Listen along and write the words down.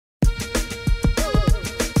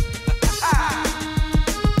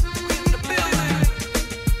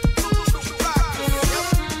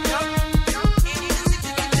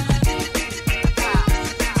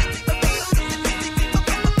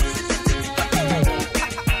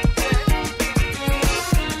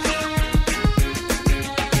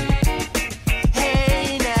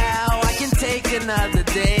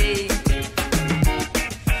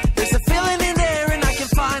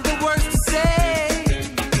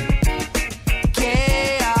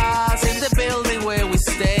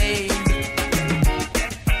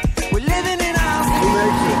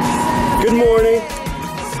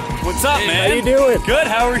up, man? How you doing? Good,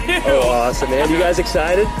 how are you? Oh, awesome, man. You guys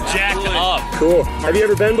excited? Jacked up. Cool. Have you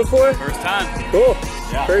ever been before? First time. Cool.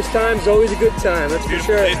 Yeah. First time's always a good time, that's for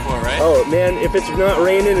sure. Beautiful day for it, right? Oh, man, if it's not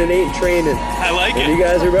raining, it ain't training. I like And it. you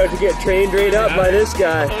guys are about to get trained right up by this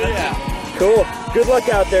guy. Oh, yeah. Cool. Good luck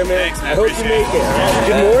out there, man. Thanks, man. I hope you Appreciate make it.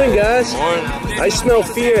 Good morning, guys. Morning. I smell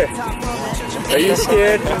fear. Are you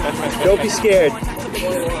scared? Don't be scared.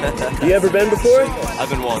 You ever been before? I've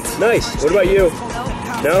been once. Nice. What about you?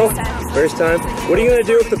 No? First time? What are you going to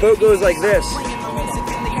do if the boat goes like this?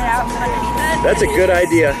 That's a good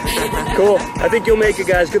idea. Cool. I think you'll make it,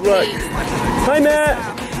 guys. Good luck. Hi, Matt.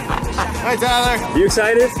 Hi, Tyler. You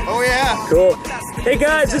excited? Oh, yeah. Cool. Hey,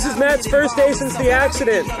 guys, this is Matt's first day since the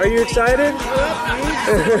accident. Are you excited?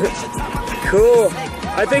 Cool.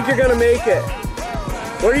 I think you're going to make it.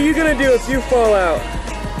 What are you going to do if you fall out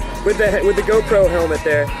with the GoPro helmet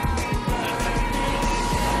there?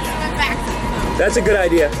 That's a good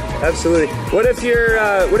idea. Absolutely. What if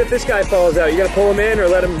this guy falls out? You gonna pull him in or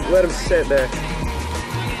let him sit there?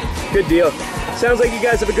 Good deal. Sounds like you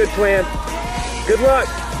guys have a good plan. Good luck.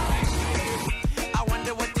 I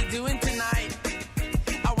wonder what they're doing tonight.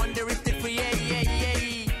 I wonder if they're free.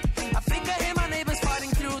 I think I hear my neighbors fighting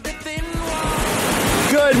through the thin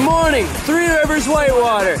wall. Good morning, Three Rivers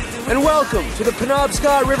Whitewater, and welcome to the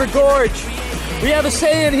Penobscot River Gorge. We have a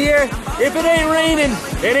saying here: if it ain't raining,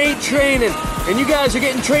 it ain't training. And you guys are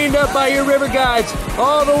getting trained up by your river guides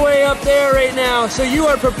all the way up there right now, so you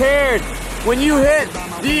are prepared when you hit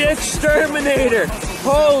the exterminator.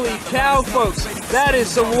 Holy cow, folks, that is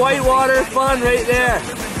some whitewater fun right there.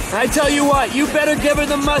 I tell you what, you better give her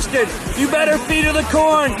the mustard. You better feed her the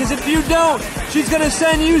corn, because if you don't, she's gonna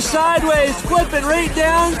send you sideways, flipping right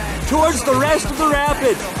down towards the rest of the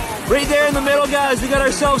rapid. Right there in the middle, guys, we got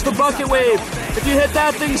ourselves the bucket wave. If you hit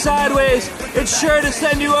that thing sideways, it's sure to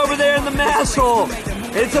send you over there in the mass hole.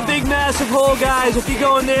 It's a big, massive hole, guys. If you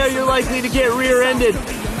go in there, you're likely to get rear-ended.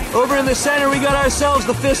 Over in the center, we got ourselves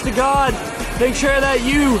the fist of God. Make sure that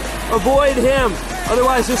you avoid him.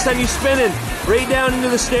 Otherwise, he'll send you spinning right down into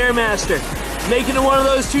the Stairmaster. Making it one of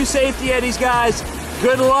those two safety eddies, guys.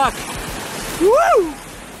 Good luck. Woo!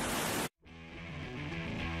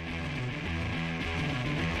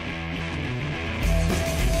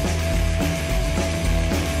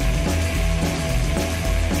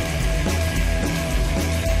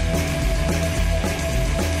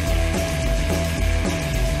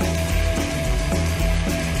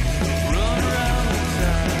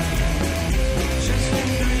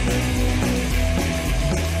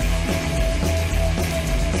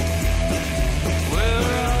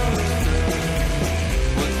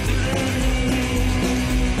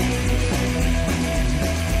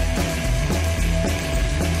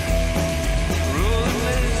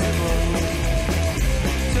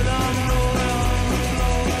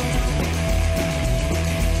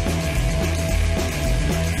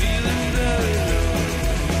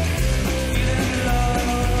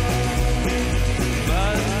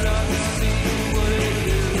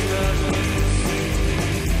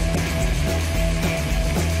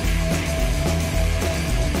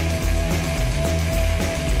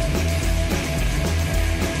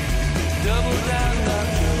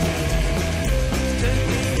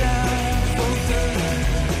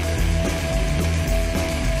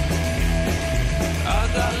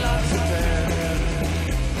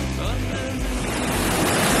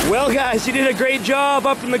 Well, guys, you did a great job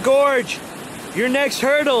up in the gorge. Your next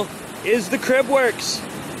hurdle is the crib works.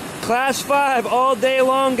 Class 5 all day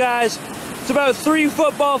long, guys. It's about 3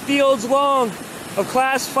 football fields long of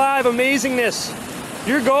Class 5 amazingness.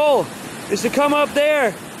 Your goal is to come up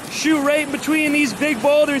there, shoot right in between these big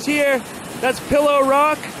boulders here. That's Pillow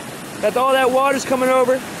Rock. All that water's coming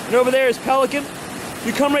over. And over there is Pelican.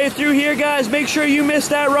 You come right through here, guys. Make sure you miss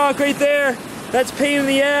that rock right there. That's pain in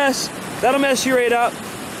the ass. That'll mess you right up.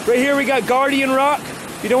 Right here we got Guardian Rock.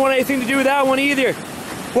 You don't want anything to do with that one either.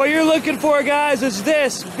 What you're looking for, guys, is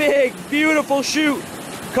this big, beautiful chute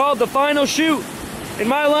called the final chute. In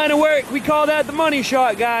my line of work, we call that the money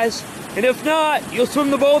shot, guys. And if not, you'll swim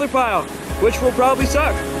the boulder pile, which will probably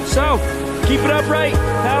suck. So, keep it upright,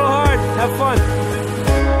 paddle hard, have fun.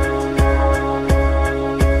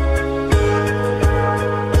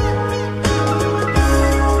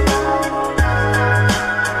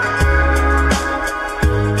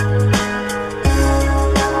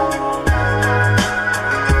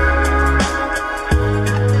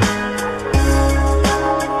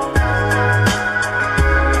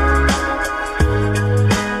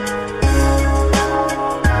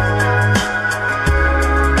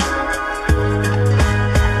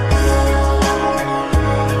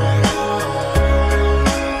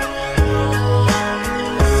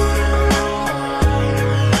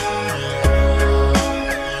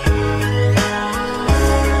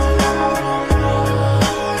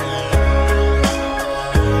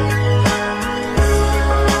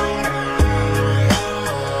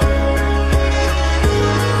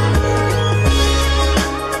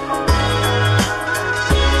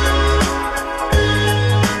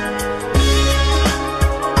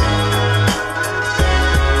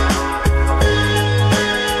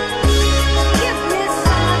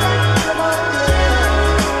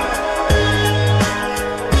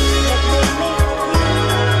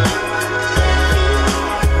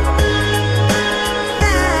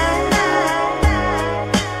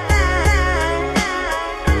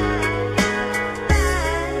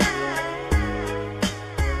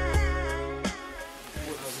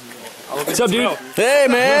 What's up, dude? Hey,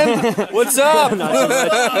 man. What's up?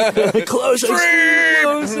 Close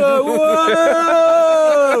up.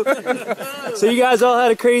 Whoa! So you guys all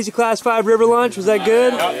had a crazy Class 5 river lunch. Was that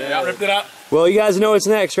good? Yeah, ripped it up. Well, you guys know what's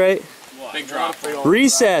next, right? Big drop.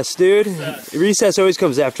 Recess, dude. Recess always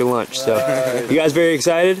comes after lunch. So, you guys very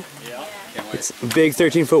excited? Yeah. It's a big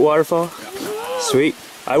 13-foot waterfall. Sweet.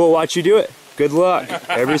 I will watch you do it. Good luck,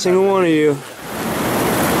 every single one of you.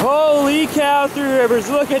 Holy cow, Three Rivers.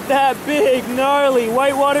 Look at that big, gnarly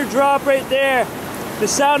whitewater drop right there. The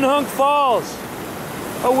Soundhunk Falls.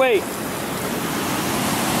 Oh, wait.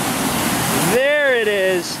 There it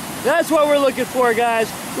is. That's what we're looking for, guys.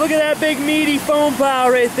 Look at that big, meaty foam pile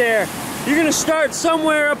right there. You're going to start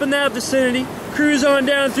somewhere up in that vicinity, cruise on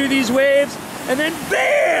down through these waves, and then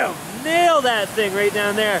BAM! Nail that thing right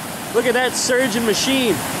down there. Look at that surging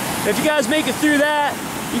machine. If you guys make it through that,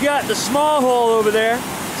 you got the small hole over there.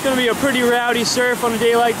 It's going to be a pretty rowdy surf on a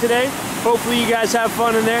day like today. Hopefully you guys have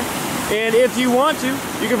fun in there. And if you want to,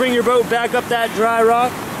 you can bring your boat back up that dry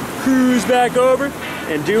rock, cruise back over,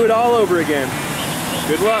 and do it all over again.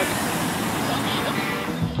 Good luck.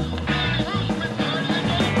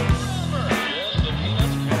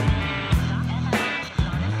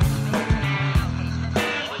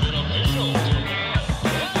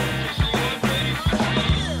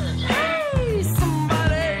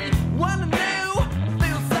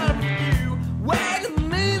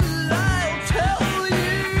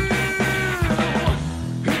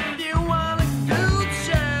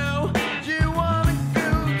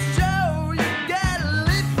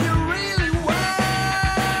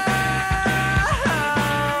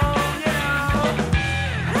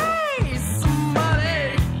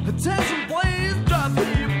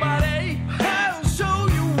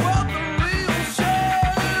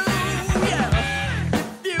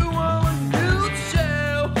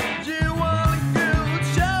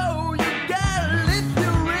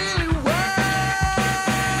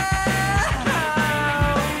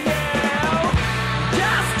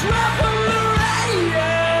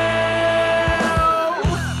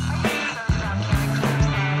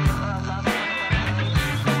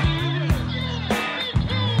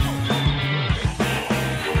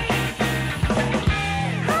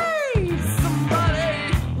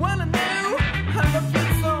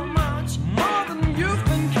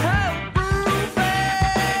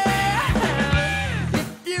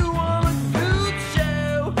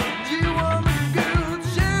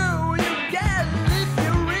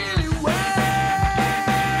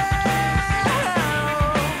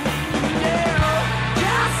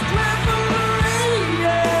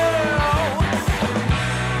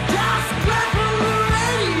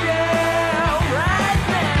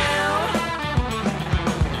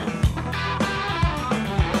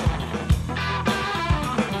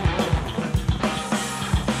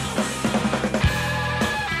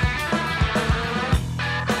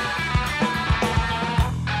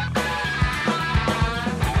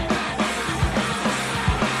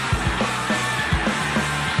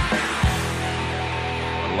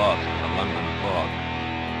 Lost in the London fog,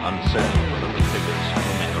 uncertain whether the figures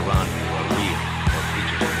swimming around you are real or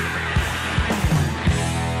creatures of the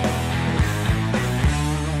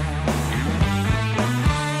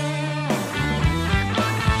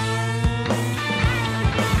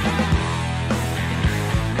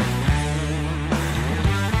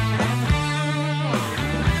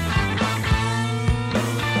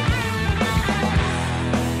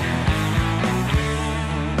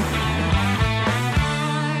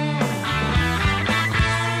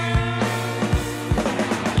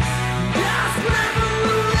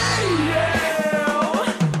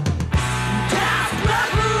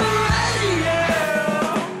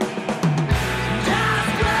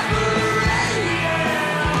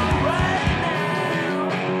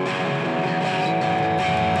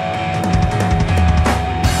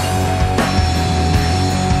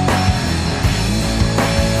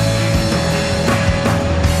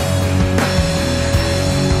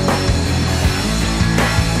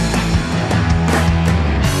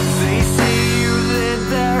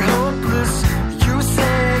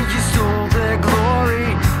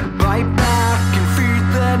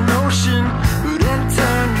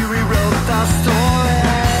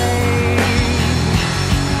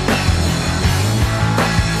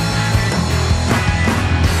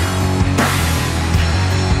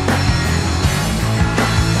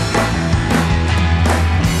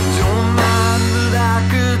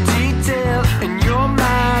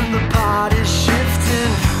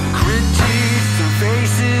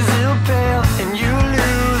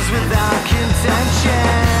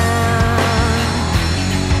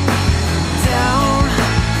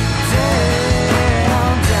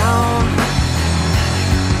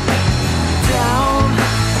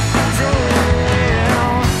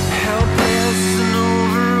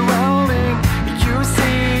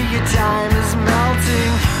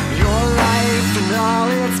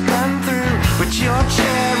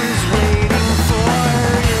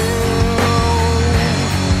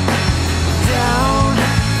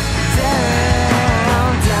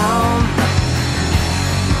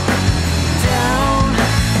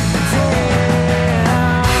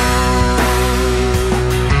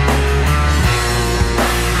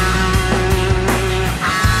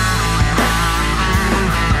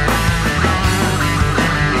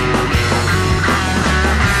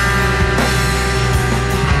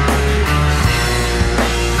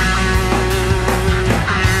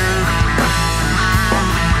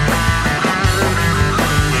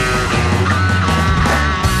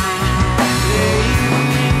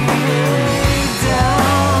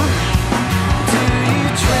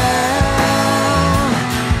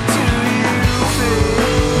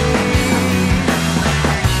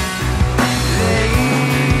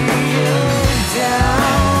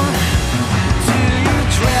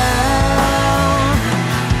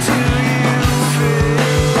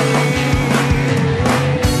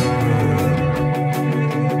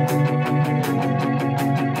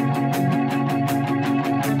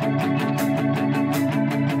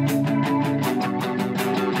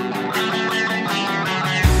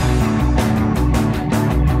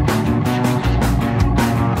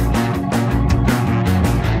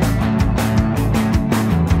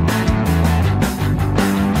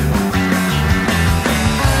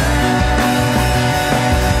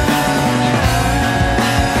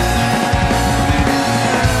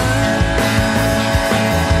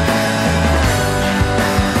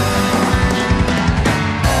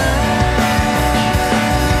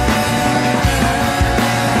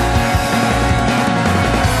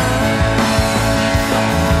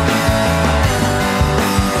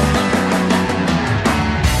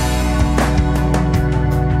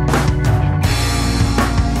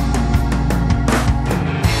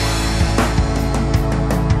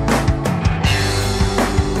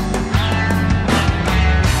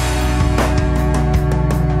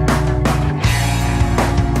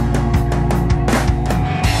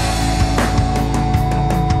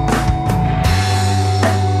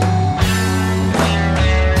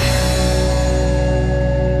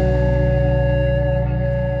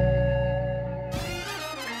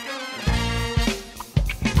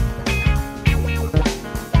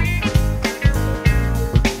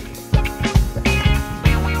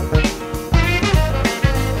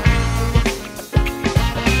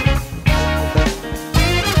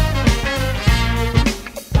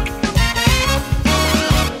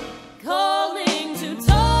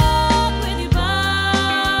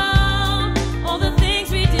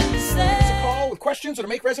or to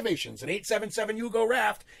make reservations at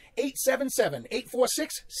 877-YOU-GO-RAFT,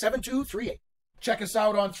 877-846-7238. Check us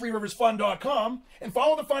out on threeriversfun.com and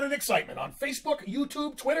follow the fun and excitement on Facebook,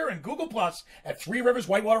 YouTube, Twitter, and Google Plus at Three Rivers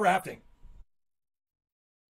Whitewater Rafting.